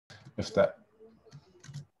if that,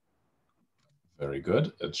 very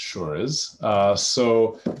good, it sure is.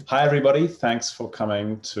 So hi everybody, thanks for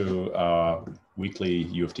coming to our weekly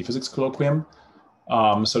U of T Physics Colloquium.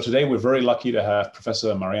 So today we're very lucky to have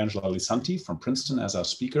Professor Mariangela Lisanti from Princeton as our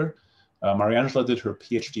speaker. Mariangela did her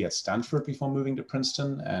PhD at Stanford before moving to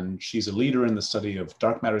Princeton, and she's a leader in the study of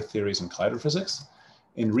dark matter theories and collider physics.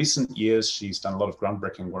 In recent years, she's done a lot of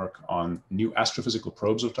groundbreaking work on new astrophysical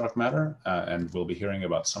probes of dark matter, and we'll be hearing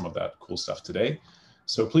about some of that cool stuff today.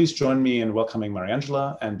 So please join me in welcoming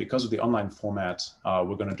Mariangela, and because of the online format,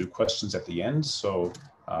 we're going to do questions at the end, so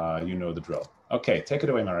you know the drill. Okay, take it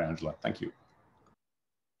away, Mariangela. Thank you.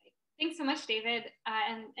 Thanks so much, David,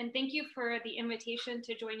 and thank you for the invitation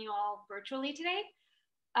to join you all virtually today.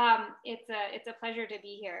 It's a pleasure to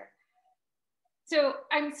be here. So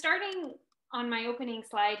I'm starting on my opening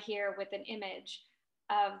slide here with an image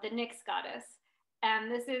of the Nyx goddess,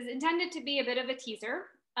 and this is intended to be a bit of a teaser.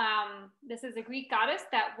 This is a Greek goddess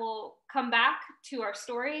that will come back to our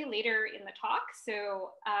story later in the talk. So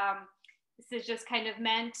this is just kind of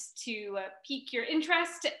meant to pique your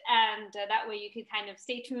interest, and that way you can kind of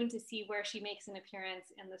stay tuned to see where she makes an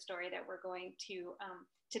appearance in the story that we're going to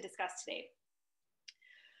discuss today.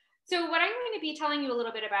 So what I'm going to be telling you a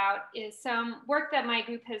little bit about is some work that my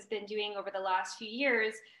group has been doing over the last few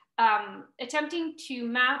years, attempting to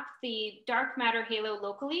map the dark matter halo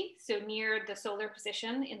locally, so near the solar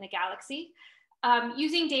position in the galaxy,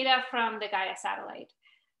 using data from the Gaia satellite.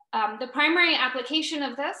 The primary application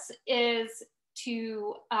of this is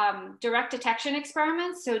to direct detection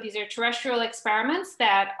experiments. So these are terrestrial experiments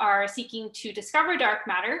that are seeking to discover dark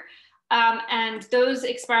matter. And those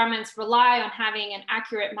experiments rely on having an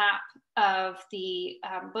accurate map of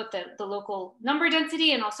both the local number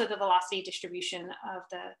density and also the velocity distribution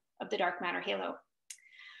of the dark matter halo.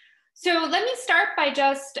 So let me start by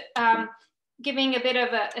just giving a bit of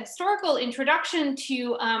a historical introduction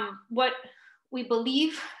to what we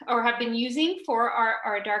believe or have been using for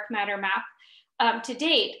our dark matter map to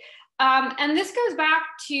date. And this goes back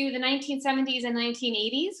to the 1970s and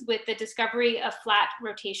 1980s with the discovery of flat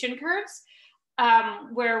rotation curves,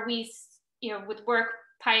 where we, with work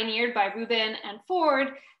pioneered by Rubin and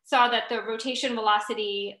Ford, saw that the rotation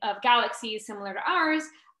velocity of galaxies similar to ours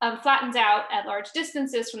flattens out at large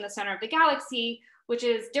distances from the center of the galaxy, which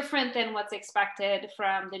is different than what's expected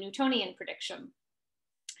from the Newtonian prediction.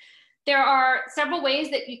 There are several ways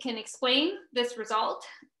that you can explain this result.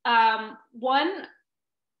 One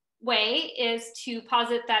way is to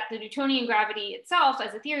posit that the Newtonian gravity itself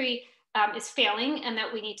as a theory is failing, and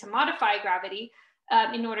that we need to modify gravity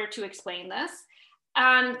in order to explain this.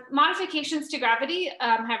 And modifications to gravity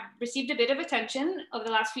have received a bit of attention over the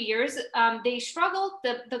last few years. They struggle,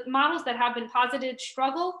 the models that have been posited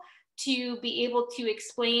struggle to be able to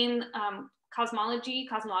explain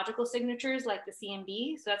cosmological signatures like the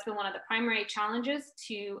CMB. So that's been one of the primary challenges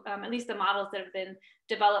to at least the models that have been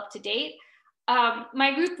developed to date.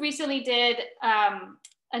 My group recently did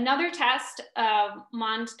another test of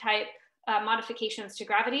MOND type modifications to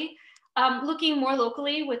gravity, looking more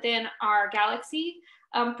locally within our galaxy,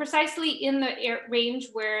 precisely in the range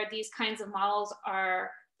where these kinds of models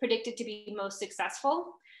are predicted to be most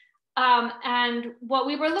successful. And what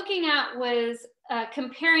we were looking at was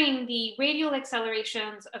comparing the radial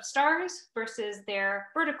accelerations of stars versus their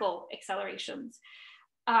vertical accelerations.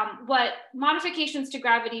 What modifications to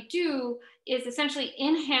gravity do is essentially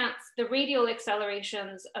enhance the radial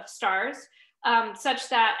accelerations of stars such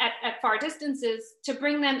that at far distances to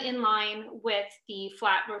bring them in line with the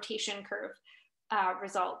flat rotation curve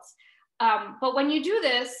results. But when you do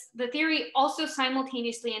this, the theory also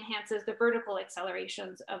simultaneously enhances the vertical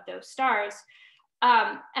accelerations of those stars.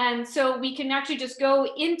 And so we can actually just go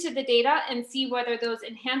into the data and see whether those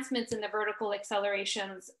enhancements in the vertical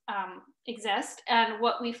accelerations exist. And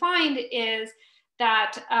what we find is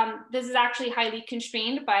that this is actually highly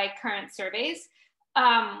constrained by current surveys,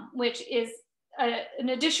 which is an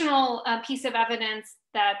additional piece of evidence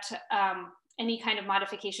that any kind of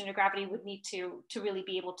modification to gravity would need to really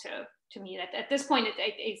be able to meet. At this point,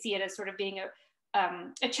 I see it as sort of being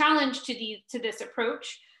a challenge to this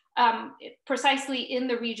approach, precisely in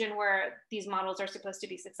the region where these models are supposed to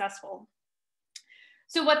be successful.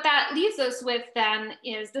 So what that leaves us with then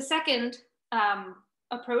is the second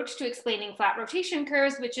approach to explaining flat rotation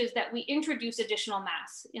curves, which is that we introduce additional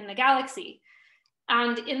mass in the galaxy.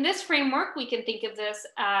 And in this framework, we can think of this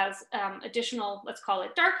as additional, let's call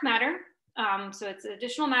it dark matter. So it's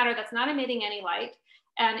additional matter that's not emitting any light,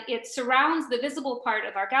 and it surrounds the visible part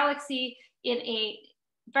of our galaxy in a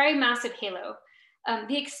very massive halo.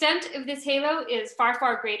 The extent of this halo is far,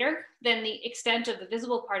 far greater than the extent of the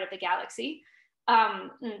visible part of the galaxy.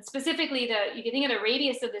 Specifically, you can think of the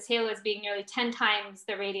radius of this halo as being nearly 10 times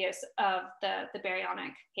the radius of the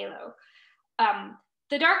baryonic halo.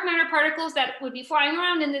 The dark matter particles that would be flying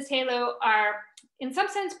around in this halo are, in some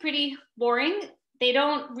sense, pretty boring. They're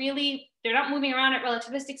not moving around at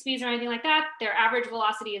relativistic speeds or anything like that. Their average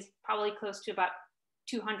velocity is probably close to about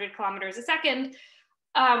 200 kilometers a second.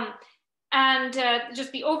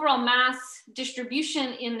 Just the overall mass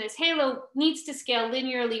distribution in this halo needs to scale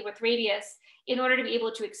linearly with radius in order to be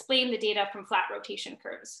able to explain the data from flat rotation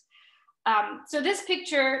curves. So this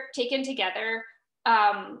picture taken together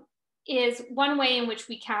is one way in which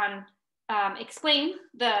we can explain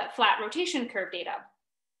the flat rotation curve data.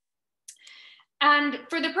 And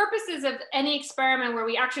for the purposes of any experiment where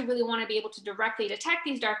we actually really want to be able to directly detect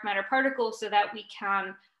these dark matter particles so that we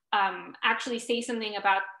can actually say something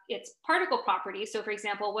about its particle properties. So for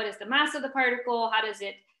example, what is the mass of the particle? How does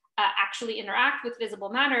it actually interact with visible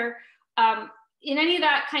matter? In any of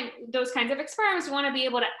those kinds of experiments, we want to be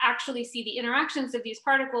able to actually see the interactions of these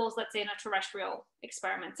particles, let's say in a terrestrial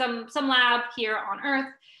experiment, some lab here on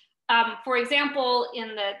Earth. For example,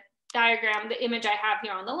 in the diagram, the image I have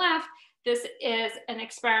here on the left, this is an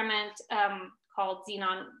experiment called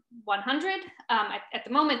Xenon 100. At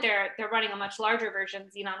the moment, they're running a much larger version,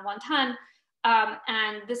 Xenon 1 ton.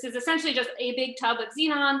 And this is essentially just a big tub of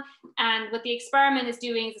xenon. And what the experiment is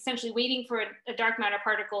doing is essentially waiting for a dark matter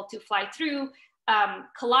particle to fly through,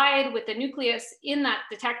 collide with the nucleus in that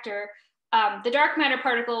detector. The dark matter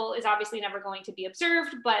particle is obviously never going to be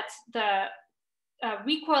observed, but the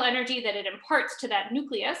recoil energy that it imparts to that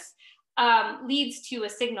nucleus leads to a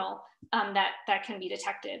signal that can be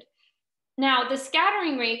detected. Now, the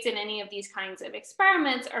scattering rates in any of these kinds of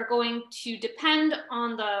experiments are going to depend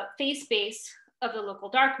on the phase space of the local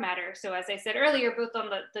dark matter. So as I said earlier, both on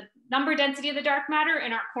the number density of the dark matter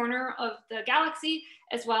in our corner of the galaxy,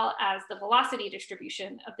 as well as the velocity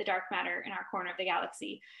distribution of the dark matter in our corner of the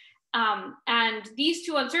galaxy. And these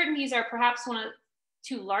two uncertainties are perhaps one of the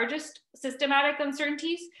two largest systematic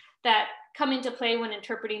uncertainties that come into play when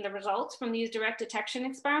interpreting the results from these direct detection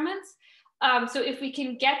experiments. So if we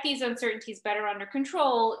can get these uncertainties better under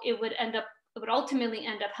control, it would ultimately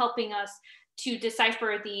end up helping us to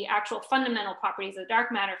decipher the actual fundamental properties of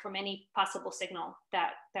dark matter from any possible signal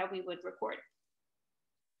that we would record.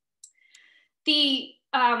 The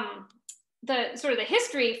sort of the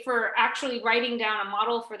history for actually writing down a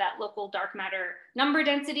model for that local dark matter number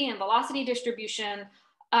density and velocity distribution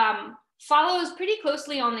follows pretty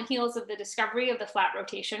closely on the heels of the discovery of the flat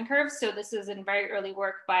rotation curve. So this is in very early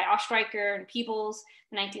work by Ostreicher and Peebles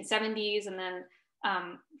in the 1970s, and then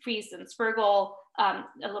Fries and Spergel a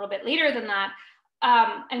little bit later than that.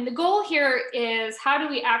 And the goal here is, how do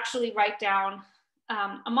we actually write down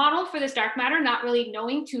a model for this dark matter, not really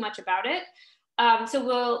knowing too much about it. So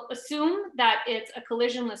we'll assume that it's a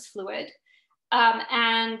collisionless fluid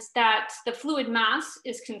and that the fluid mass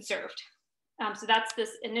is conserved. So that's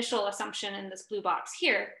this initial assumption in this blue box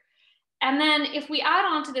here. And then if we add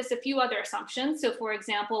on to this a few other assumptions, so for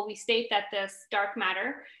example, we state that this dark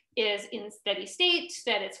matter is in steady state,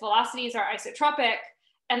 that its velocities are isotropic,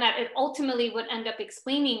 and that it ultimately would end up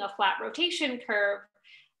explaining a flat rotation curve,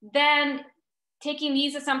 then taking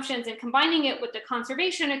these assumptions and combining it with the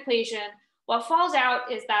conservation equation, what falls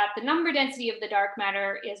out is that the number density of the dark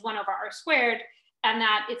matter is 1 over r squared, and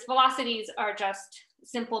that its velocities are just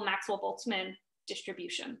simple Maxwell-Boltzmann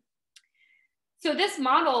distribution. So this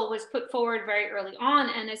model was put forward very early on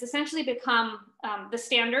and has essentially become the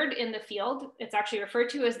standard in the field. It's actually referred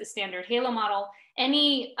to as the standard halo model.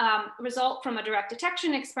 Any result from a direct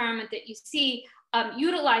detection experiment that you see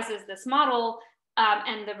utilizes this model,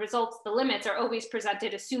 and the results, the limits are always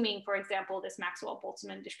presented assuming, for example, this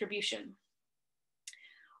Maxwell-Boltzmann distribution.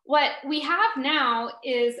 What we have now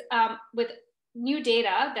is, with new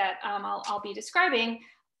data that I'll be describing,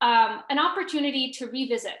 an opportunity to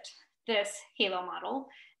revisit this halo model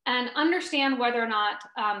and understand whether or not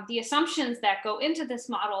the assumptions that go into this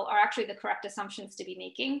model are actually the correct assumptions to be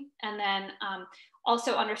making, and then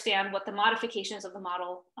also understand what the modifications of the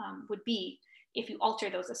model would be if you alter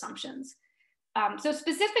those assumptions. So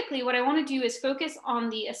specifically, what I want to do is focus on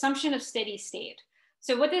the assumption of steady state.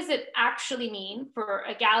 So what does it actually mean for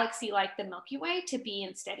a galaxy like the Milky Way to be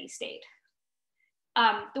in steady state?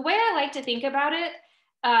 The way I like to think about it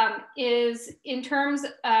is in terms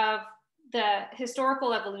of the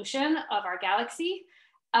historical evolution of our galaxy.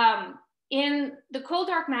 In the cold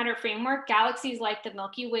dark matter framework, galaxies like the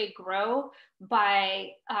Milky Way grow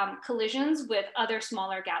by collisions with other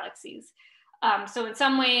smaller galaxies. So in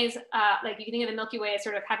some ways, like you can think of the Milky Way as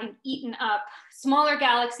sort of having eaten up smaller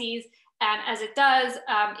galaxies And as it does,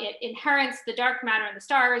 it inherits the dark matter in the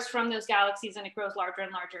stars from those galaxies, and it grows larger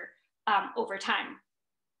and larger over time.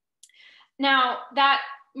 Now, that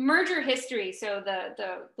merger history, so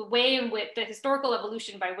the way in which the historical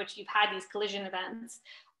evolution by which you've had these collision events,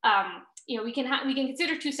 we can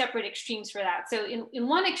consider two separate extremes for that. So in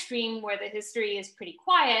one extreme where the history is pretty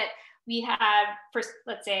quiet, we had first,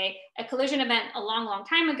 let's say, a collision event a long, long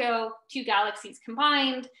time ago, two galaxies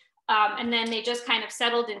combined, and then they just kind of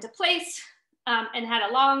settled into place and had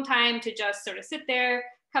a long time to just sort of sit there,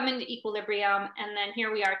 come into equilibrium, and then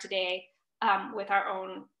here we are today with our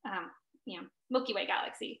own Milky Way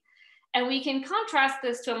galaxy. And we can contrast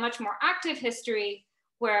this to a much more active history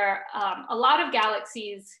where a lot of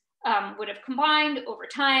galaxies would have combined over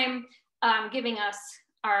time, giving us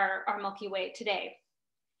our Milky Way today.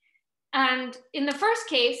 And in the first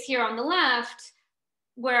case here on the left,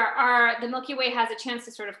 where the Milky Way has a chance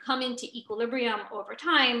to sort of come into equilibrium over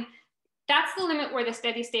time, that's the limit where the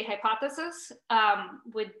steady state hypothesis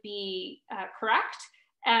would be correct,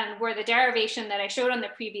 and where the derivation that I showed on the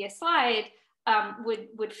previous slide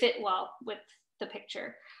would fit well with the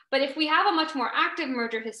picture. But if we have a much more active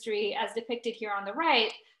merger history as depicted here on the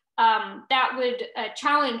right, that would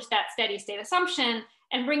challenge that steady state assumption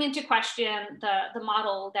and bring into question the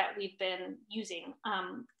model that we've been using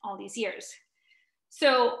all these years.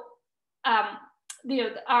 So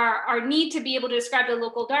our need to be able to describe the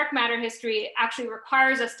local dark matter history actually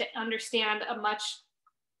requires us to understand a much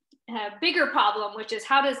bigger problem, which is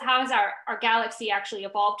how has our galaxy actually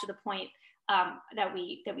evolved to the point that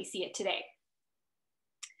we see it today.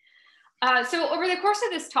 So over the course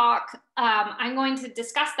of this talk, I'm going to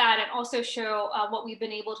discuss that and also show what we've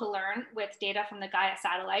been able to learn with data from the Gaia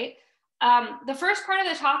satellite. The first part of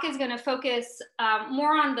the talk is going to focus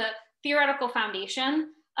more on the theoretical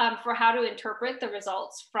foundation for how to interpret the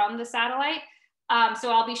results from the satellite.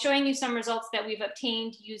 So I'll be showing you some results that we've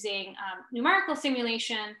obtained using numerical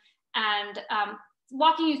simulation and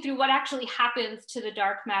walking you through what actually happens to the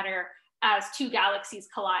dark matter as two galaxies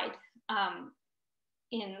collide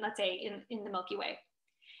let's say, in the Milky Way.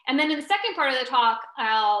 And then in the second part of the talk,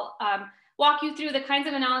 I'll walk you through the kinds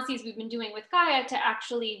of analyses we've been doing with Gaia to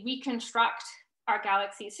actually reconstruct our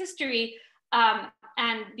galaxy's history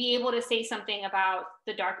and be able to say something about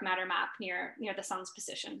the dark matter map near the sun's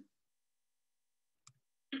position.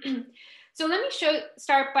 So let me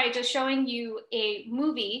start by just showing you a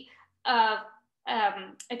movie of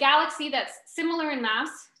a galaxy that's similar in mass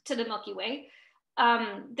to the Milky Way.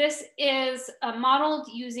 This is modeled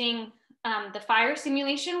using the FIRE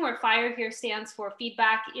simulation, where FIRE here stands for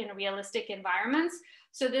feedback in realistic environments.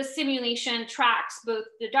 So this simulation tracks both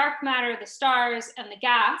the dark matter, the stars, and the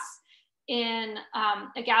gas in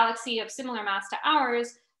a galaxy of similar mass to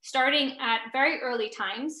ours, starting at very early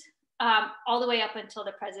times, all the way up until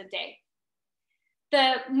the present day.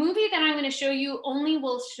 The movie that I'm going to show you only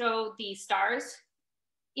will show the stars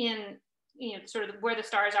in sort of where the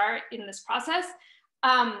stars are in this process.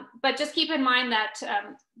 But just keep in mind that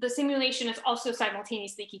the simulation is also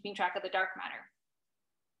simultaneously keeping track of the dark matter.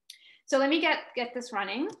 So let me get this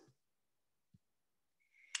running.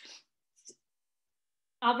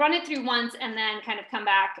 I'll run it through once and then kind of come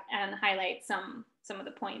back and highlight some of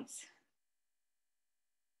the points.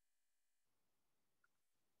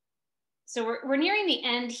 So we're nearing the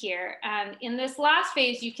end here. And in this last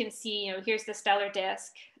phase, you can see, here's the stellar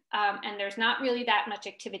disk, and there's not really that much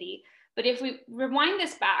activity. But if we rewind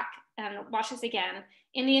this back and watch this again,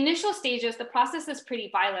 in the initial stages, the process is pretty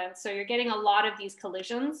violent. So you're getting a lot of these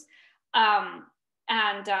collisions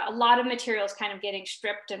and a lot of materials kind of getting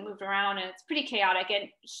stripped and moved around, and it's pretty chaotic. And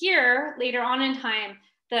here, later on in time,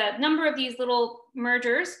 the number of these little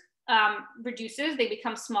mergers reduces, they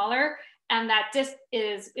become smaller, and that disk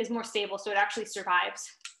is more stable, so it actually survives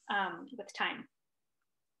with time.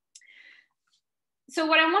 So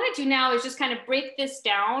what I want to do now is just kind of break this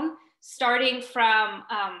down, starting from,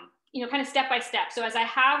 kind of step by step. So as I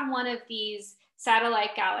have one of these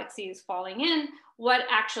satellite galaxies falling in, what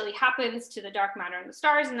actually happens to the dark matter and the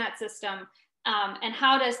stars in that system, and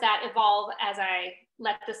how does that evolve as I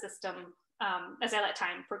let the system, as I let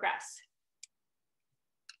time progress.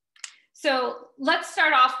 So let's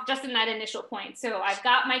start off just in that initial point. So I've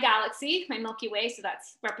got my galaxy, my Milky Way, so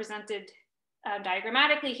that's represented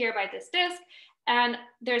diagrammatically here by this disk. And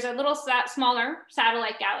there's a little smaller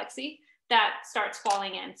satellite galaxy that starts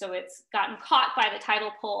falling in. So it's gotten caught by the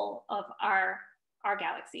tidal pull of our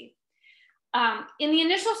galaxy. In the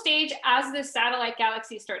initial stage, as this satellite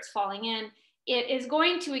galaxy starts falling in, it is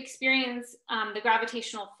going to experience the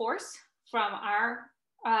gravitational force from our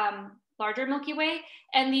larger Milky Way.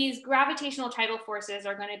 And these gravitational tidal forces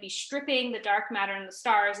are going to be stripping the dark matter and the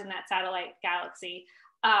stars in that satellite galaxy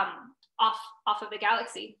off of the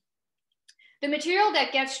galaxy. The material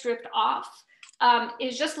that gets stripped off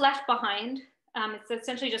is just left behind. It's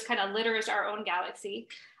essentially just kind of litters our own galaxy.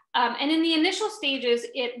 And in the initial stages,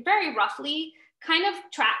 it very roughly kind of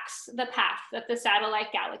tracks the path that the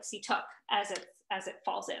satellite galaxy took as it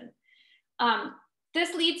falls in.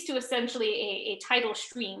 This leads to essentially a tidal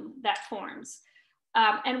stream that forms.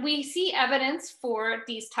 And we see evidence for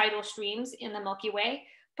these tidal streams in the Milky Way.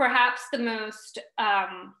 Perhaps the most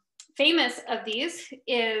famous of these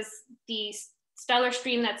is the stellar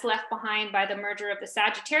stream that's left behind by the merger of the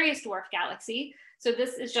Sagittarius dwarf galaxy. So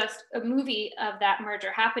this is just a movie of that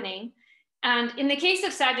merger happening. And in the case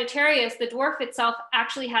of Sagittarius, the dwarf itself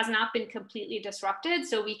actually has not been completely disrupted.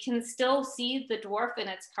 So we can still see the dwarf in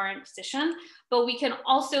its current position, but we can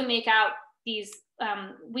also make out these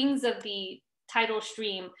wings of the tidal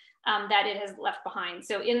stream that it has left behind.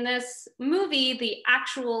 So in this movie, the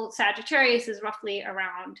actual Sagittarius is roughly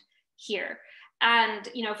around here. And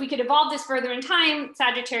if we could evolve this further in time,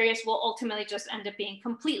 Sagittarius will ultimately just end up being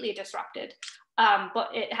completely disrupted, but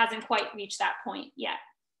it hasn't quite reached that point yet.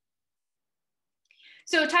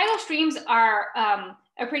 So tidal streams are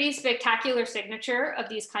a pretty spectacular signature of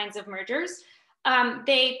these kinds of mergers.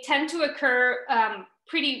 They tend to occur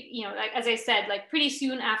pretty, like, as I said, like pretty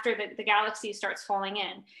soon after the galaxy starts falling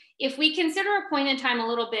in. If we consider a point in time a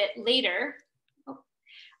little bit later,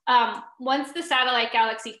 once the satellite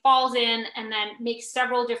galaxy falls in and then makes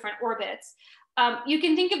several different orbits, you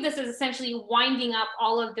can think of this as essentially winding up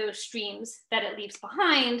all of those streams that it leaves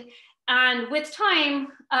behind. And with time,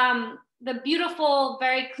 the beautiful,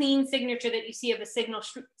 very clean signature that you see of a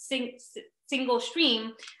single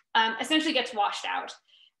stream essentially gets washed out.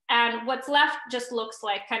 And what's left just looks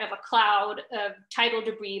like kind of a cloud of tidal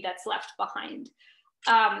debris that's left behind.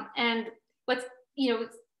 And what's,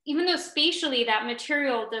 even though spatially that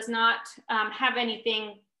material does not have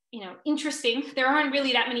anything, interesting, there aren't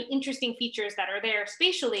really that many interesting features that are there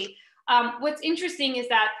spatially. What's interesting is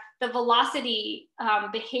that the velocity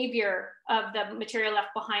behavior of the material left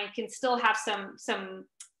behind can still have some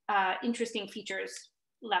interesting features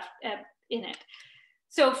left in it.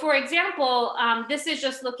 So for example, this is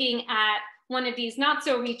just looking at one of these not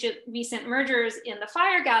so recent mergers in the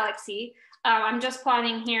Fire galaxy. I'm just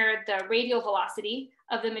plotting here the radial velocity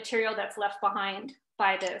of the material that's left behind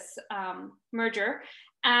by this merger.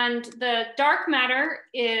 And the dark matter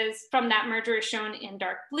is from that merger is shown in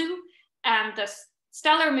dark blue, and the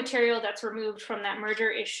stellar material that's removed from that merger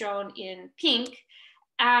is shown in pink.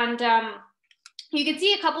 And you can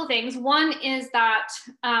see a couple things. One is that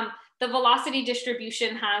the velocity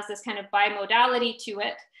distribution has this kind of bimodality to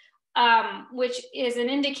it, which is an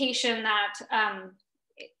indication that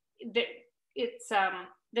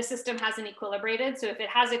the system hasn't equilibrated. So if it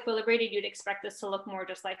has equilibrated, you'd expect this to look more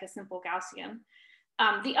just like a simple Gaussian.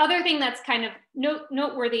 The other thing that's kind of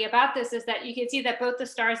noteworthy about this is that you can see that both the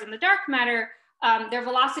stars and the dark matter, their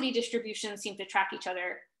velocity distributions seem to track each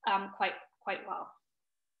other quite well.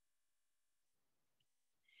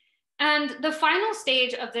 And the final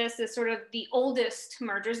stage of this is sort of the oldest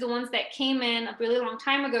mergers, the ones that came in a really long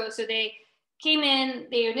time ago. So they came in,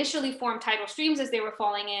 they initially formed tidal streams as they were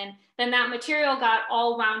falling in, then that material got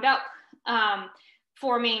all wound up,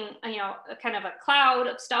 forming a kind of a cloud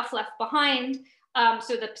of stuff left behind.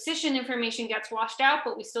 So the position information gets washed out,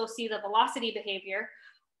 but we still see the velocity behavior.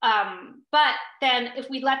 But then if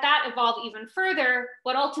we let that evolve even further,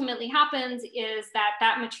 what ultimately happens is that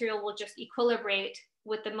that material will just equilibrate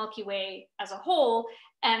with the Milky Way as a whole.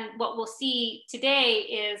 And what we'll see today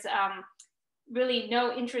is really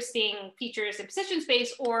no interesting features in position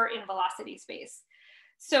space or in velocity space.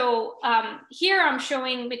 So here I'm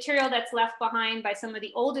showing material that's left behind by some of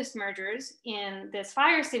the oldest mergers in this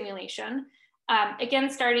Fire simulation. Again,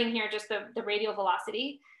 starting here, just the radial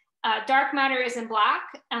velocity. Dark matter is in black,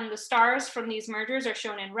 and the stars from these mergers are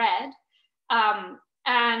shown in red.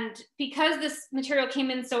 And because this material came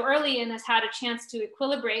in so early and has had a chance to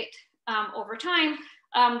equilibrate over time,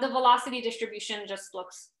 the velocity distribution just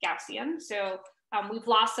looks Gaussian. So we've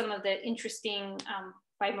lost some of the interesting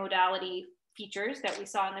bimodality features that we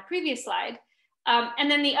saw in the previous slide. And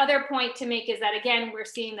then the other point to make is that, again, we're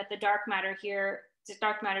seeing that the dark matter here, the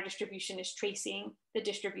dark matter distribution is tracing the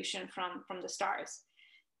distribution from the stars.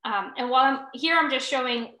 And while I'm just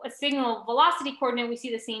showing a signal velocity coordinate, we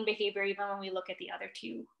see the same behavior even when we look at the other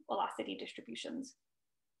two velocity distributions.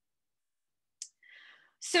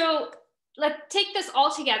 So let's take this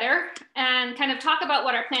all together and kind of talk about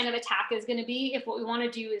what our plan of attack is going to be if what we want to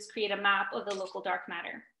do is create a map of the local dark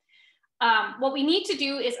matter. what we need to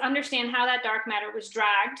do is understand how that dark matter was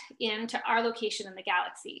dragged into our location in the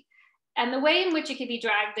galaxy. And the way in which it can be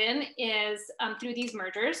dragged in is through these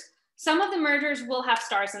mergers. Some of the mergers will have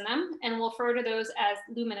stars in them, and we'll refer to those as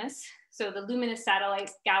luminous. So the luminous satellite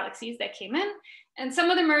galaxies that came in. And some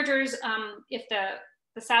of the mergers, if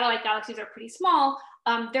the satellite galaxies are pretty small,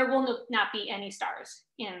 there will not be any stars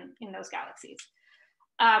in those galaxies.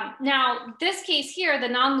 Now, this case here, the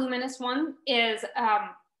non-luminous one is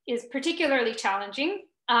particularly challenging.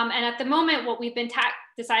 And at the moment, what we've been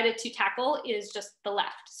decided to tackle is just the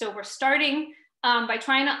left. So we're starting by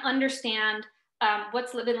trying to understand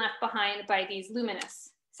what's been left behind by these luminous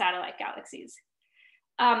satellite galaxies.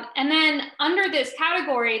 And then under this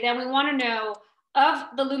category, then we want to know of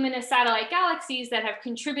the luminous satellite galaxies that have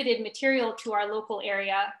contributed material to our local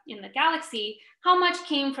area in the galaxy, how much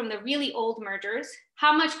came from the really old mergers,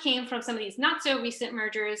 how much came from some of these not so recent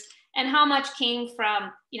mergers, and how much came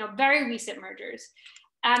from very recent mergers.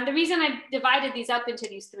 And the reason I divided these up into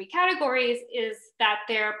these three categories is that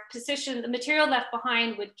their position, the material left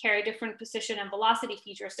behind would carry different position and velocity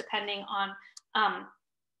features depending on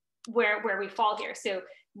where we fall here. So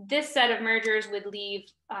this set of mergers would leave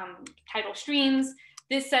tidal streams.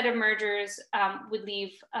 This set of mergers would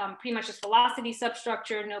leave pretty much just velocity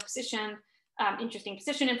substructure, no position, interesting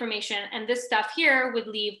position information. And this stuff here would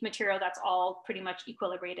leave material that's all pretty much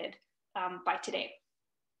equilibrated by today.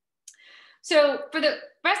 So for the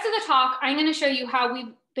rest of the talk, I'm going to show you how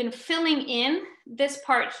we've been filling in this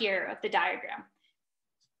part here of the diagram.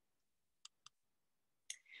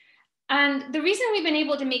 And the reason we've been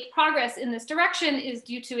able to make progress in this direction is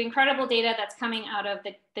due to incredible data that's coming out of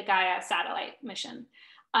the Gaia satellite mission.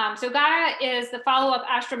 So Gaia is the follow-up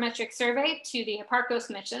astrometric survey to the Hipparcos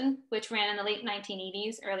mission, which ran in the late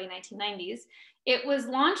 1980s, early 1990s. It was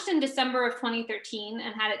launched in December of 2013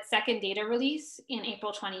 and had its second data release in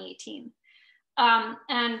April 2018.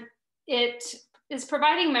 And it is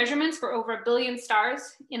providing measurements for over 1 billion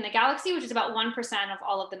stars in the galaxy, which is about 1% of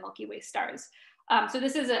all of the Milky Way stars. So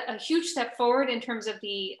this is a huge step forward in terms of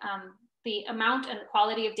the amount and the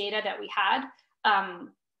quality of data that we had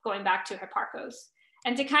going back to Hipparcos.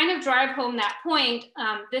 And to kind of drive home that point,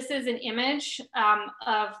 this is an image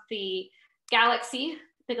of the galaxy,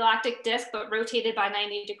 the galactic disk, but rotated by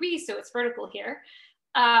 90 degrees, so it's vertical here.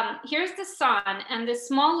 Here's the sun, and this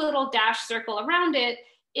small little dash circle around it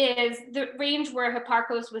is the range where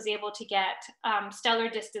Hipparcos was able to get stellar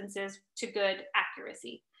distances to good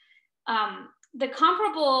accuracy. The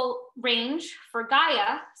comparable range for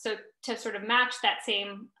Gaia, so to sort of match that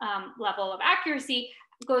same level of accuracy,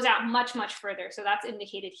 goes out much, much further. So that's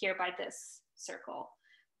indicated here by this circle.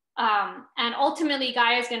 And ultimately,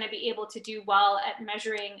 Gaia is going to be able to do well at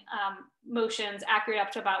measuring motions accurate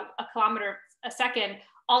up to about 1 kilometer a second,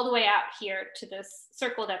 all the way out here to this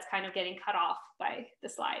circle that's kind of getting cut off by the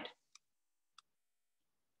slide.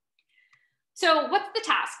 So what's the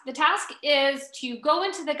task? The task is to go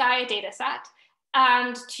into the Gaia data set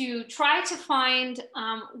and to try to find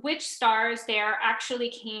which stars there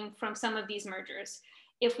actually came from some of these mergers.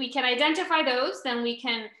 If we can identify those, then we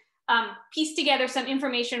can piece together some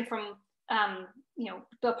information from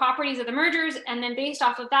the properties of the mergers, and then based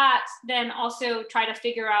off of that, then also try to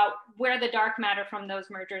figure out where the dark matter from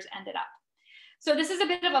those mergers ended up. So this is a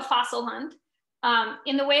bit of a fossil hunt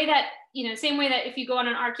in the way that, same way that if you go on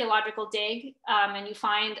an archaeological dig and you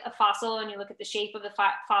find a fossil and you look at the shape of the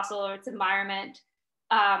fossil or its environment,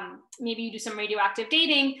 maybe you do some radioactive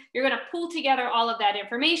dating, you're going to pull together all of that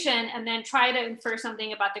information and then try to infer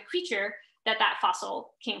something about the creature that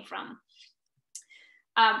fossil came from.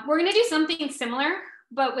 We're going to do something similar,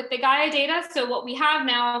 but with the Gaia data. So what we have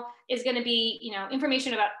now is going to be,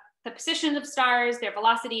 information about the positions of stars, their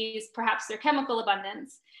velocities, perhaps their chemical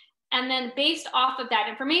abundance. And then based off of that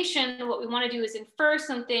information, what we want to do is infer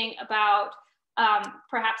something about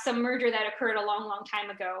perhaps some merger that occurred a long, long time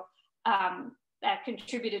ago that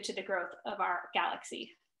contributed to the growth of our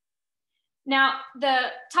galaxy. Now, the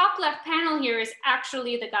top left panel here is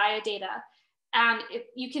actually the Gaia data. And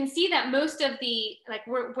you can see that most of the,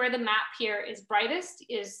 where the map here is brightest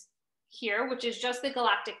is here, which is just the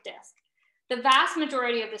galactic disk. The vast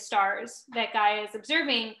majority of the stars that Gaia is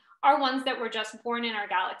observing are ones that were just born in our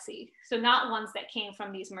galaxy. So not ones that came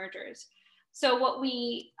from these mergers. So what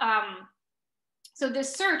we, so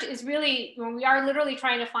this search is really, we are literally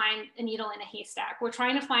trying to find a needle in a haystack. We're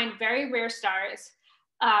trying to find very rare stars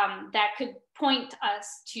that could point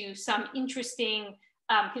us to some interesting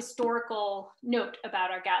historical note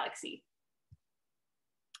about our galaxy.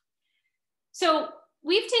 So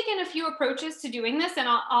we've taken a few approaches to doing this, and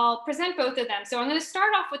I'll present both of them. So I'm going to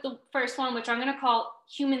start off with the first one, which I'm going to call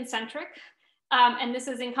human-centric. And this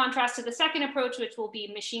is in contrast to the second approach, which will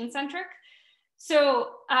be machine-centric.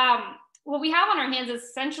 So what we have on our hands is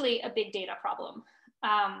essentially a big data problem.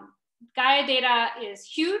 Gaia data is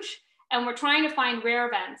huge, and we're trying to find rare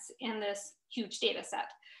events in this huge data set.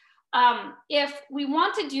 If we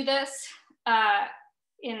want to do this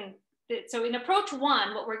in approach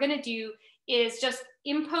one, what we're going to do is just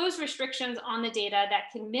impose restrictions on the data that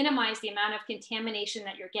can minimize the amount of contamination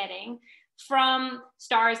that you're getting from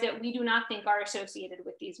stars that we do not think are associated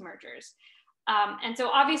with these mergers. And so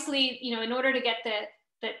obviously, in order to get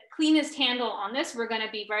the cleanest handle on this, we're going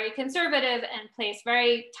to be very conservative and place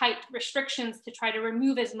very tight restrictions to try to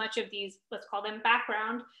remove as much of these, let's call them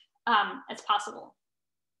background, as possible.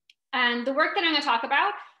 And the work that I'm going to talk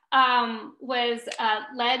about was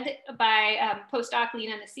led by postdoc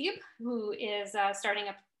Lisanti, who is starting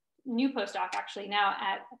a new postdoc actually now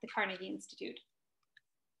at the Carnegie Institute.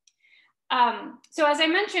 So as I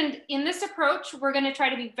mentioned, in this approach, we're going to try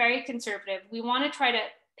to be very conservative. We want to try to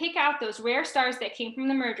pick out those rare stars that came from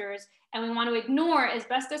the mergers, and we want to ignore as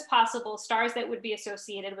best as possible stars that would be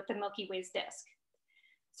associated with the Milky Way's disk.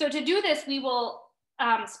 So to do this, we will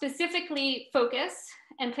specifically focus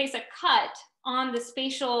and place a cut on the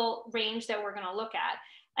spatial range that we're going to look at.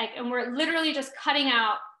 And we're literally just cutting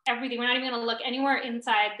out everything. We're not even going to look anywhere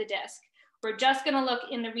inside the disk. We're just going to look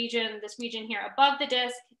in the region, this region here above the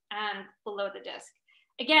disk and below the disk.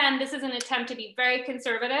 Again, this is an attempt to be very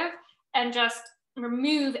conservative and just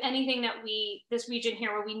remove anything that this region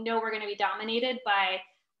here where we know we're going to be dominated by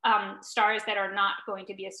stars that are not going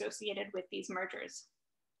to be associated with these mergers.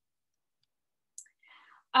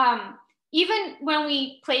 Even when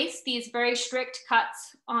we place these very strict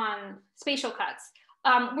cuts on spatial cuts,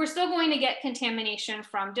 we're still going to get contamination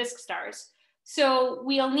from disk stars. So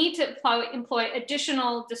we'll need to employ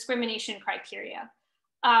additional discrimination criteria.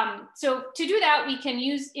 So to do that, we can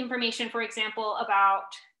use information, for example, about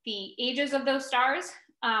the ages of those stars,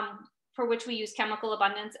 for which we use chemical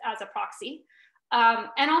abundance as a proxy,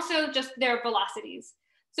 and also just their velocities.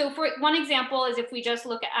 So for one example is if we just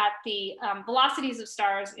look at the velocities of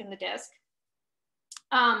stars in the disk,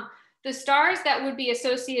 the stars that would be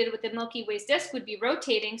associated with the Milky Way's disk would be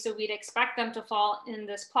rotating, so we'd expect them to fall in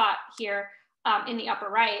this plot here in the upper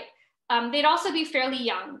right. They'd also be fairly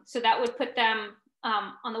young, so that would put them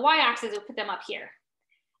on the y-axis, it would put them up here.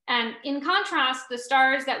 And in contrast, the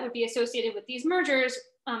stars that would be associated with these mergers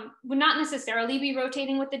would not necessarily be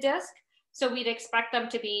rotating with the disk, so we'd expect them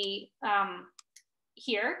to be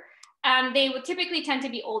here, and they would typically tend to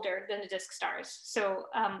be older than the disk stars, so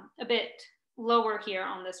a bit lower here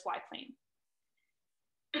on this y-plane.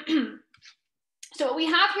 So what we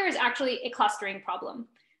have here is actually a clustering problem.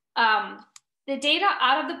 The data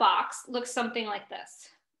out of the box looks something like this.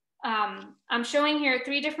 I'm showing here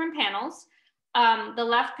 3 different panels. The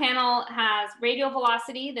left panel has radial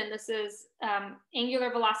velocity, then this is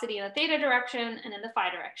angular velocity in the theta direction and in the phi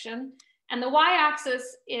direction. And the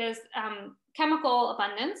y-axis is chemical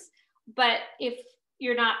abundance, but if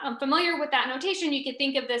you're not unfamiliar with that notation, you could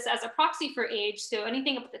think of this as a proxy for age. So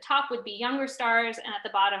anything up at the top would be younger stars and at the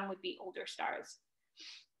bottom would be older stars.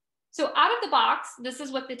 So out of the box, this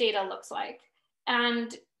is what the data looks like.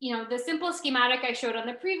 And the simple schematic I showed on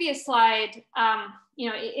the previous slide,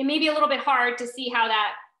 it may be a little bit hard to see how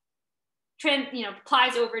that trend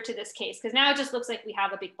applies over to this case, because now it just looks like we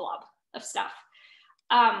have a big blob of stuff.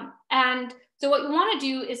 And so what we want to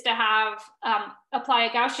do is to have apply a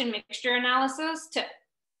Gaussian mixture analysis to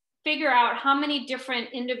figure out how many different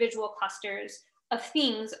individual clusters of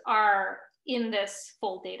things are in this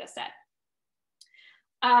full data set.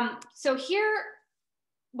 So here,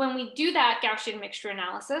 when we do that Gaussian mixture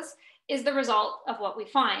analysis, is the result of what we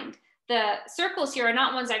find. The circles here are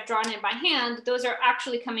not ones I've drawn in by hand. Those are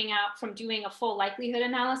actually coming out from doing a full likelihood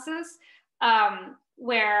analysis,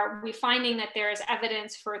 where we're finding that there is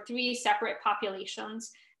evidence for 3 separate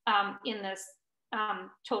populations in this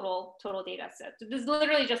total data set. So this is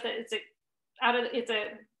literally just it's a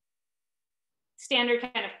standard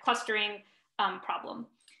kind of clustering problem.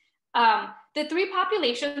 The 3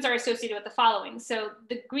 populations are associated with the following. So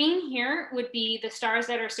the green here would be the stars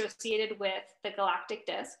that are associated with the galactic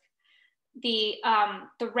disk. The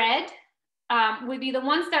red would be the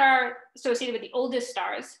ones that are associated with the oldest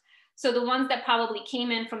stars. So the ones that probably came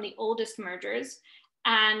in from the oldest mergers.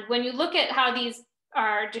 And when you look at how these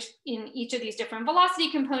are just in each of these different velocity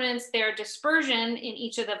components, their dispersion in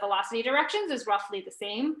each of the velocity directions is roughly the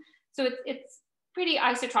same. So it's pretty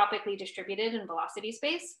isotropically distributed in velocity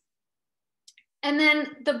space. And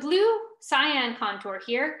then the blue cyan contour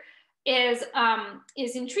here is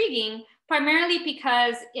intriguing, primarily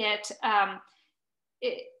because it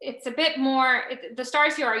it's a bit more, the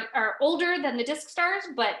stars here are older than the disk stars,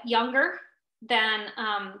 but younger than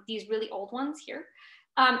these really old ones here.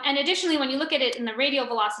 And additionally, when you look at it in the radial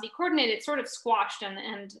velocity coordinate, it's sort of squashed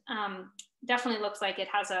and definitely looks like it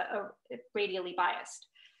has a radially biased.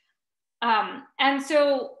 And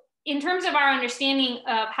so in terms of our understanding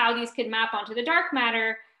of how these could map onto the dark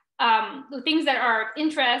matter, the things that are of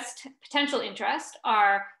interest, potential interest,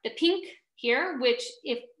 are the pink here, which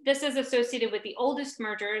if this is associated with the oldest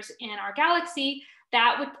mergers in our galaxy,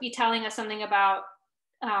 that would be telling us something about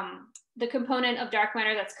the component of dark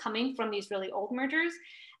matter that's coming from these really old mergers.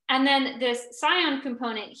 And then this cyan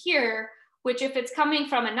component here, which if it's coming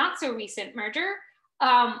from a not so recent merger,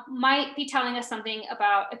 might be telling us something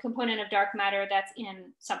about a component of dark matter that's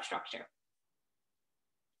in substructure.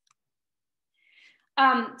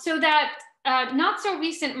 So that not so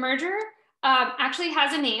recent merger actually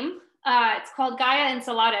has a name. It's called Gaia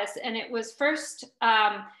Enceladus, and it was first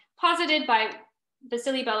posited by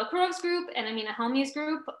Vasily Belokhurov's group and Amina Helmi's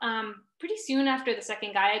group pretty soon after the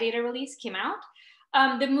second Gaia data release came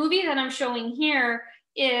out. The movie that I'm showing here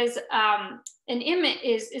is an image,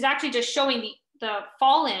 is actually just showing the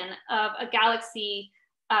fall-in of a galaxy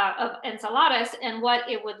of Enceladus and what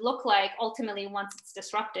it would look like ultimately once it's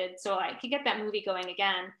disrupted. So I could get that movie going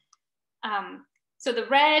again. So the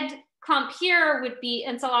red clump here would be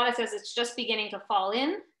Enceladus as it's just beginning to fall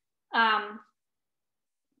in.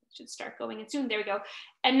 Should start going in soon, there we go.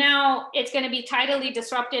 And now it's gonna be tidally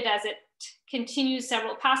disrupted as it continues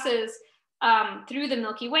several passes through the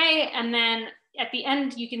Milky Way. And then at the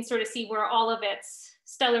end, you can sort of see where all of its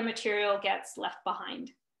stellar material gets left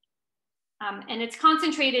behind. And it's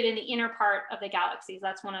concentrated in the inner part of the galaxies.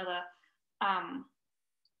 That's one of the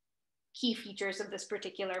key features of this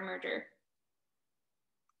particular merger.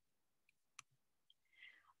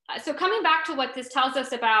 So coming back to what this tells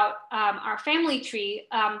us about our family tree,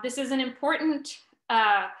 this is an important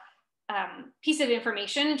piece of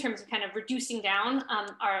information in terms of kind of reducing down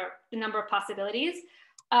the number of possibilities.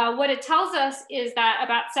 What it tells us is that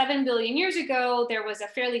about 7 billion years ago, there was a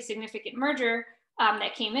fairly significant merger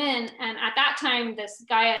that came in. And at that time, this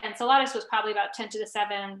Gaia Enceladus was probably about 10 to the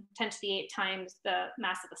 7, 10 to the 8 times the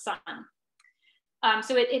mass of the sun.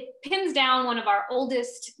 So it pins down one of our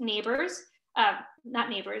oldest neighbors, not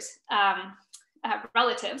neighbors,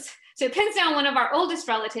 relatives. So it pins down one of our oldest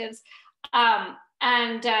relatives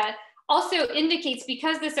and also indicates,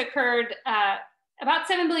 because this occurred about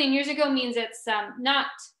 7 billion years ago, means it's not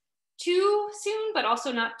too soon, but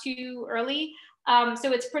also not too early.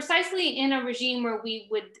 So it's precisely in a regime where we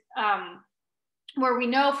would, where we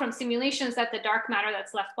know from simulations that the dark matter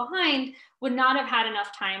that's left behind would not have had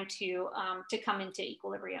enough time to come into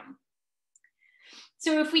equilibrium.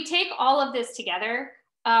 So if we take all of this together,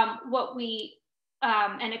 what we,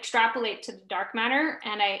 and extrapolate to the dark matter,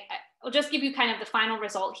 and I'll just give you kind of the final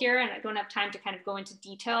result here, and I don't have time to kind of go into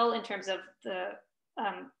detail in terms of the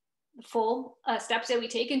full steps that we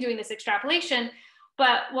take in doing this extrapolation.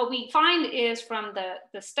 But what we find is from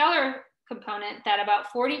the stellar component that about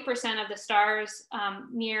 40% of the stars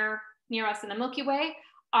near us in the Milky Way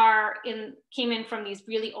came in from these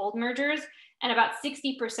really old mergers, and about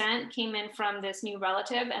 60% came in from this new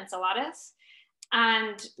relative, Enceladus.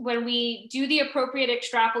 And when we do the appropriate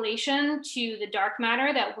extrapolation to the dark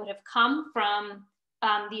matter that would have come from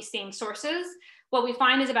these same sources, what we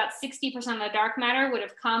find is about 60% of the dark matter would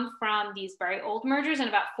have come from these very old mergers, and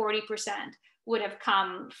about 40% would have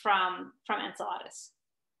come from Enceladus.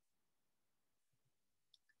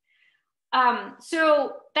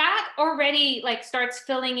 So that already starts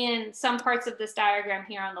filling in some parts of this diagram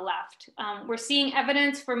here on the left. We're seeing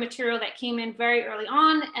evidence for material that came in very early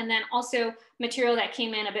on, and then also material that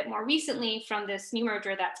came in a bit more recently from this new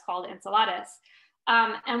merger that's called Enceladus.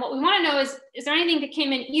 And what we want to know is there anything that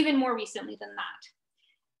came in even more recently than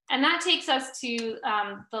that? And that takes us to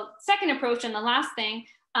the second approach and the last thing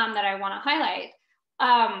that I want to highlight.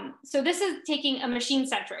 So this is taking a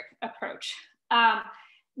machine-centric approach.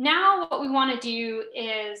 Now what we want to do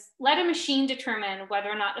is let a machine determine whether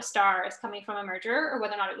or not a star is coming from a merger or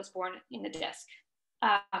whether or not it was born in the disk.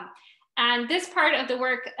 And this part of the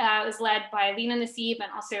work is led by Lena Nassib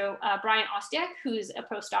and also Brian Ostiak, who's a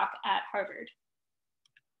postdoc at Harvard.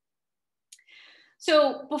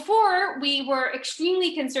 So before, we were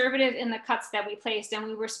extremely conservative in the cuts that we placed, and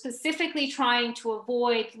we were specifically trying to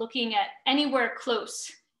avoid looking at anywhere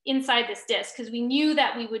close inside this disk, because we knew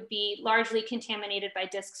that we would be largely contaminated by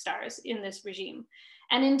disk stars in this regime.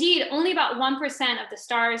 And indeed, only about 1% of the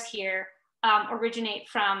stars here originate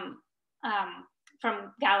from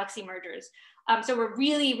galaxy mergers. So we're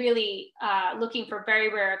really, really looking for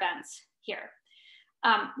very rare events here.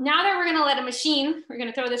 Now that we're going to let a machine, we're going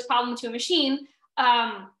to throw this problem to a machine,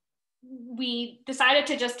 we decided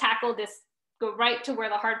to just tackle this, go right to where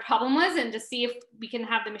the hard problem was, and to see if we can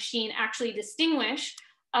have the machine actually distinguish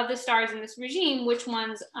of the stars in this regime, which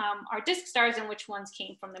ones are disk stars and which ones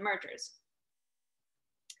came from the mergers.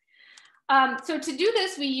 So to do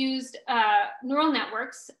this, we used neural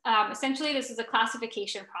networks. Essentially, this is a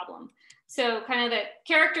classification problem. So kind of the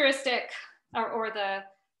characteristic or the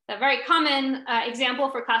very common example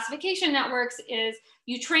for classification networks is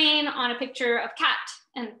you train on a picture of cat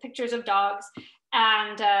and pictures of dogs,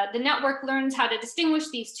 and the network learns how to distinguish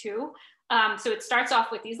these two. So it starts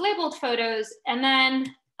off with these labeled photos, and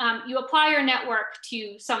then you apply your network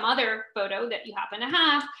to some other photo that you happen to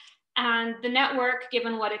have, and the network,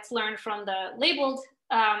 given what it's learned from the labeled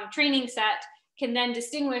training set, can then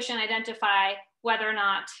distinguish and identify whether or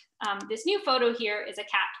not this new photo here is a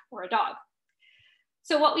cat or a dog.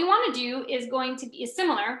 So what we want to do is going to be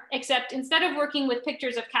similar, except instead of working with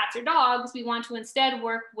pictures of cats or dogs, we want to instead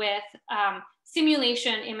work with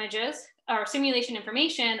simulation images or simulation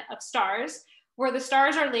information of stars, where the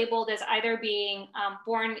stars are labeled as either being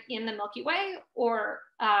born in the Milky Way or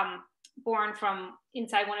born from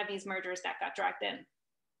inside one of these mergers that got dragged in.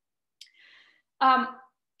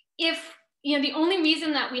 If the only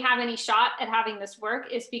reason that we have any shot at having this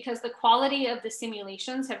work is because the quality of the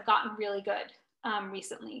simulations have gotten really good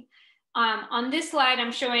recently. On this slide,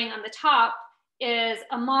 I'm showing on the top is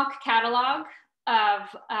a mock catalog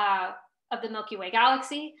of the Milky Way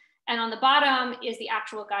galaxy, and on the bottom is the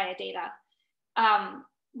actual Gaia data.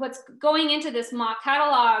 What's going into this mock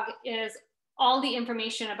catalog is all the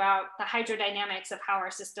information about the hydrodynamics of how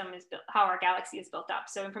our system is built, how our galaxy is built up.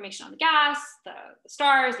 So information on the gas, the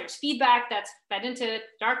stars, there's feedback that's fed into it,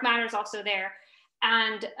 dark matter is also there.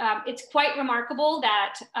 And it's quite remarkable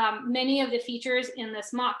that many of the features in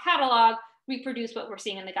this mock catalog reproduce what we're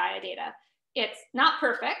seeing in the Gaia data. It's not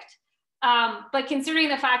perfect, but considering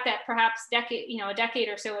the fact that perhaps a decade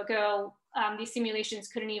or so ago, these simulations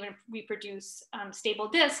couldn't even reproduce stable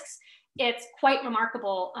disks, it's quite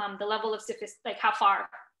remarkable the level of like how far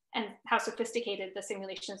and how sophisticated the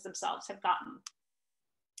simulations themselves have gotten.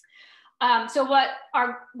 So what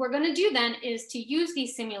we're going to do then is to use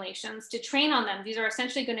these simulations to train on them. These are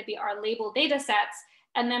essentially going to be our labeled data sets,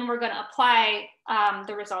 and then we're going to apply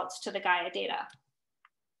the results to the Gaia data.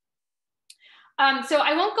 So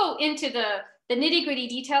I won't go into the nitty-gritty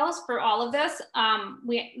details for all of this.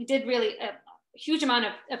 We did really a huge amount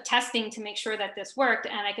of testing to make sure that this worked,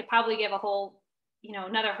 and I could probably give a whole,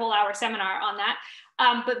 another whole hour seminar on that.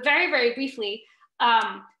 But very, very briefly,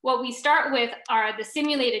 what we start with are the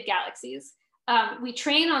simulated galaxies. We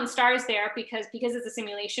train on stars there because it's a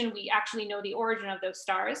simulation, we actually know the origin of those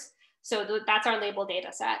stars. So that's our label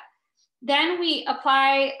data set. Then we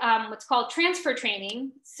apply what's called transfer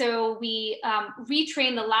training. So we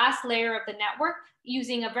retrain the last layer of the network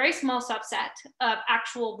using a very small subset of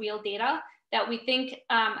actual real data that we think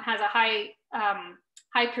has a high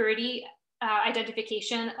purity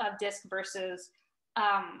identification of disk versus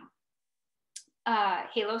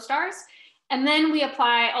halo stars. And then we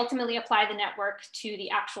ultimately apply the network to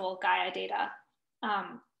the actual Gaia data.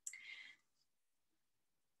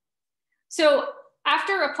 So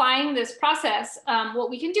after applying this process, what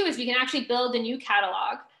we can do is we can actually build a new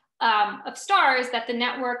catalog of stars that the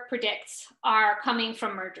network predicts are coming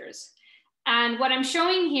from mergers. And what I'm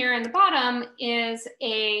showing here in the bottom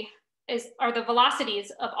are the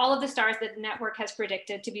velocities of all of the stars that the network has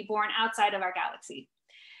predicted to be born outside of our galaxy.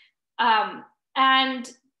 And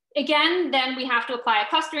again, then we have to apply a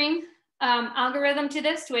clustering algorithm to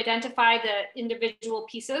this to identify the individual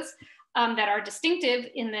pieces that are distinctive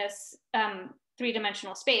in this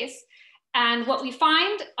three-dimensional space. And what we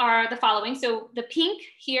find are the following. So the pink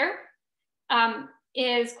here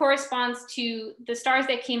corresponds to the stars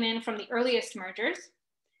that came in from the earliest mergers.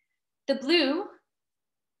 The blue,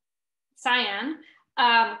 cyan,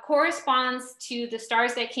 corresponds to the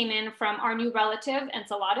stars that came in from our new relative,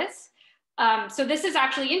 Enceladus. So this is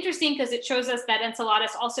actually interesting because it shows us that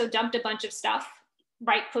Enceladus also dumped a bunch of stuff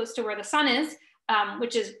right close to where the sun is,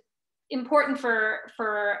 which is important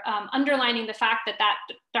for underlining the fact that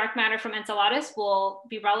dark matter from Enceladus will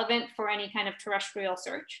be relevant for any kind of terrestrial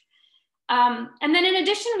search. And then in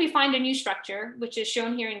addition, we find a new structure, which is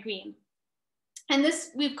shown here in green. And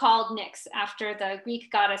this we've called Nyx, after the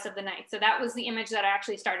Greek goddess of the night. So that was the image that I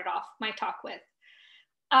actually started off my talk with.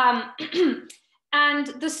 And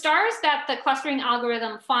the stars that the clustering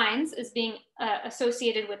algorithm finds as being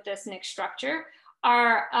associated with this Nyx structure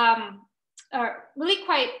are really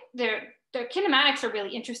quite, their kinematics are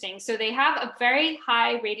really interesting. So they have a very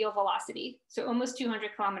high radial velocity, so almost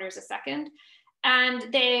 200 kilometers a second.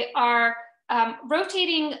 And they are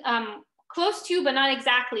rotating close to, but not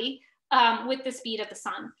exactly, with the speed of the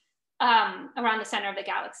sun around the center of the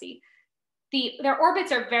galaxy. Their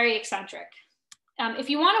orbits are very eccentric. If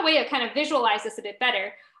you want a way to kind of visualize this a bit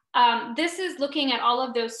better, this is looking at all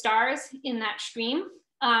of those stars in that stream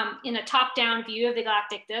in a top-down view of the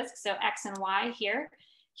galactic disk, so X and Y here.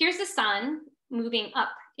 Here's the sun moving up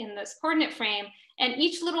in this coordinate frame, and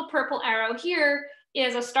each little purple arrow here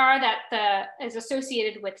is a star that is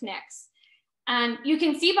associated with Nix. And you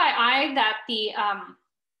can see by eye that the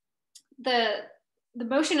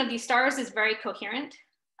motion of these stars is very coherent,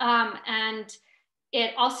 and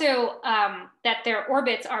it also that their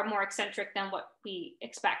orbits are more eccentric than what we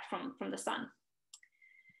expect from the sun.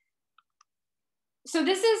 So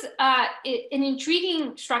this is an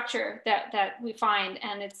intriguing structure that we find,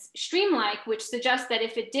 and it's stream-like, which suggests that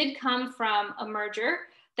if it did come from a merger,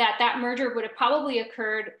 that merger would have probably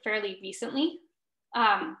occurred fairly recently.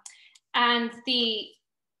 And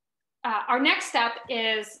our next step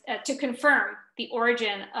is to confirm the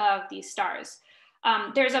origin of these stars.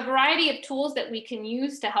 There's a variety of tools that we can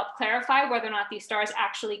use to help clarify whether or not these stars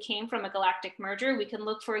actually came from a galactic merger. We can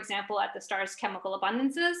look, for example, at the stars' chemical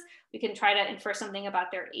abundances. We can try to infer something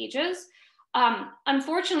about their ages.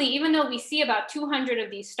 Unfortunately, even though we see about 200 of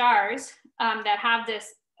these stars that have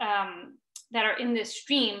this, that are in this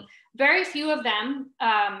stream, very few of them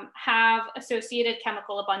have associated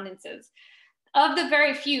chemical abundances. Of the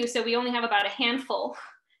very few, so we only have about a handful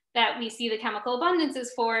that we see the chemical abundances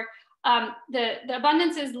for. The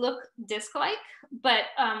abundances look disk-like, but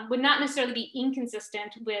would not necessarily be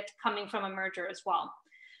inconsistent with coming from a merger as well.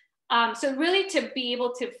 So really, to be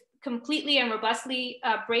able to completely and robustly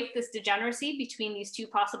break this degeneracy between these two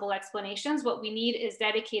possible explanations, what we need is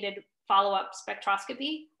dedicated follow-up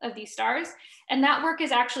spectroscopy of these stars. And that work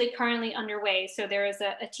is actually currently underway. So there is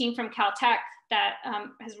a team from Caltech that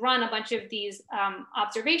has run a bunch of these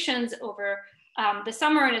observations over the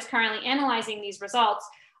summer and is currently analyzing these results.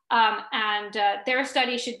 Their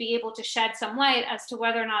study should be able to shed some light as to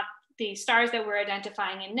whether or not the stars that we're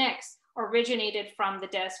identifying in Nix originated from the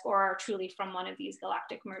disk or are truly from one of these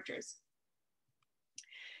galactic mergers.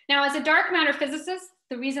 Now, as a dark matter physicist,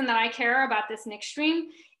 the reason that I care about this Nix stream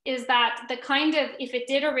is that if it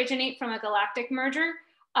did originate from a galactic merger,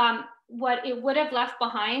 what it would have left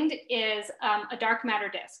behind is a dark matter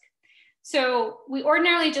disk. So we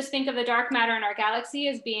ordinarily just think of the dark matter in our galaxy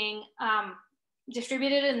as being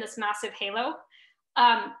distributed in this massive halo.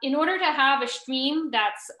 In order to have a stream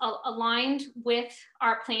that's aligned with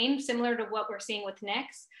our plane, similar to what we're seeing with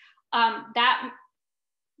Nix, that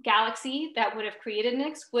galaxy that would have created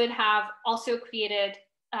Nix would have also created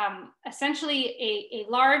essentially a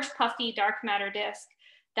large puffy dark matter disk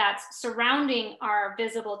that's surrounding our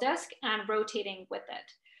visible disk and rotating with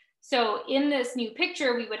it. So in this new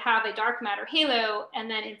picture, we would have a dark matter halo, and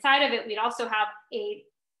then inside of it, we'd also have a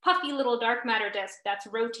puffy little dark matter disk that's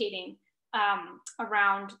rotating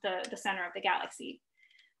around the center of the galaxy.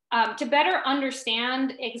 To better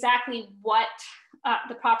understand exactly what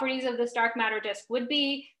the properties of this dark matter disk would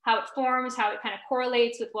be, how it forms, how it kind of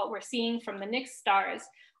correlates with what we're seeing from the Nix stars,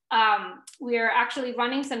 we're actually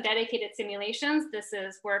running some dedicated simulations. This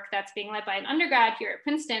is work that's being led by an undergrad here at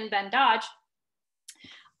Princeton, Ben Dodge.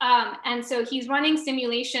 And so he's running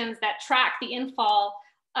simulations that track the infall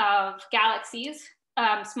of galaxies,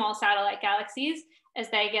 small satellite galaxies, as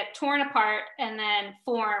they get torn apart and then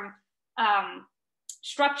form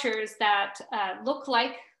structures that look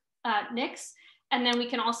like Nix. And then we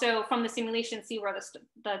can also, from the simulation, see where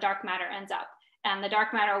the dark matter ends up. And the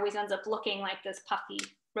dark matter always ends up looking like this puffy,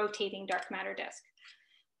 rotating dark matter disk.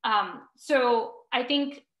 So I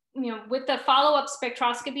think, with the follow-up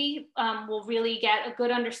spectroscopy, we'll really get a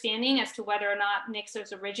good understanding as to whether or not Nix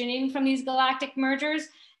is originating from these galactic mergers.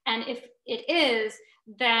 And if it is,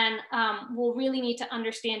 then we'll really need to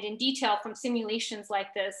understand in detail from simulations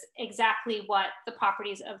like this exactly what the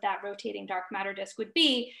properties of that rotating dark matter disk would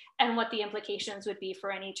be and what the implications would be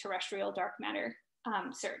for any terrestrial dark matter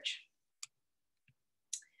search.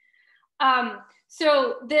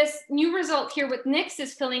 So this new result here with Nix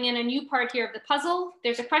is filling in a new part here of the puzzle.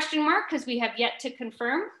 There's a question mark because we have yet to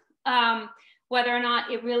confirm whether or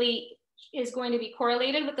not it really is going to be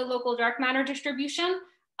correlated with the local dark matter distribution.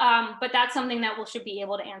 But that's something that we should be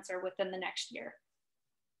able to answer within the next year.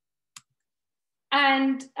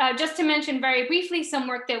 And just to mention very briefly some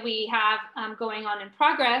work that we have going on in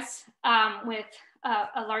progress with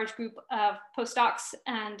a large group of postdocs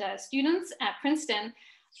and students at Princeton.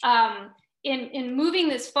 In moving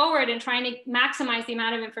this forward and trying to maximize the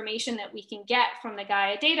amount of information that we can get from the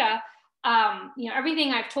Gaia data,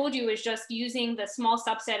 everything I've told you is just using the small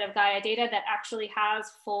subset of Gaia data that actually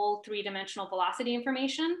has full 3-dimensional velocity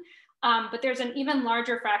information. But there's an even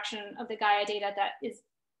larger fraction of the Gaia data that is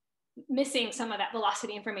missing some of that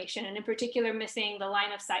velocity information, and in particular, missing the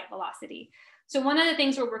line of sight velocity. So one of the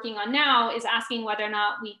things we're working on now is asking whether or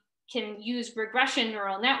not we can use regression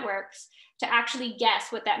neural networks to actually guess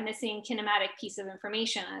what that missing kinematic piece of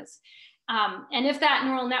information is. And if that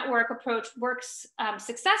neural network approach works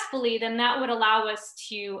successfully, then that would allow us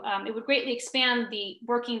to, it would greatly expand the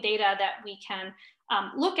working data that we can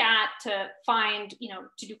look at to find,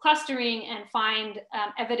 to do clustering and find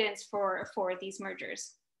evidence for these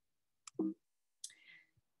mergers.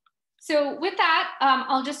 So with that,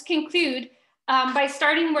 I'll just conclude by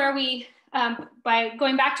starting where we, by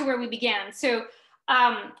going back to where we began. So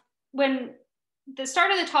when the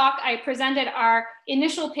start of the talk, I presented our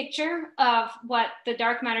initial picture of what the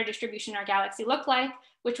dark matter distribution in our galaxy looked like,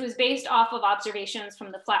 which was based off of observations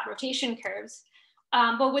from the flat rotation curves.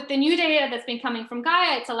 But with the new data that's been coming from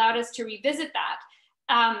Gaia, it's allowed us to revisit that.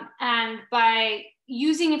 And by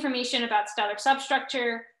using information about stellar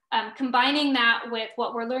substructure, combining that with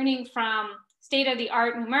what we're learning from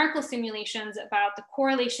state-of-the-art numerical simulations about the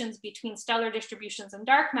correlations between stellar distributions and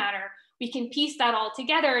dark matter, we can piece that all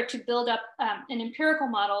together to build up an empirical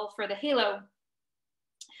model for the halo.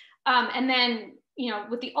 And then,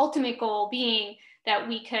 with the ultimate goal being that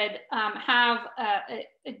we could have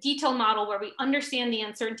a detailed model where we understand the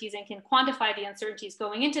uncertainties and can quantify the uncertainties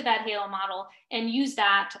going into that halo model and use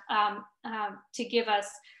that to give us,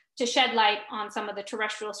 to shed light on some of the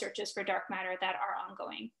terrestrial searches for dark matter that are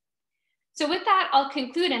ongoing. So with that, I'll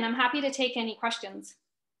conclude, and I'm happy to take any questions.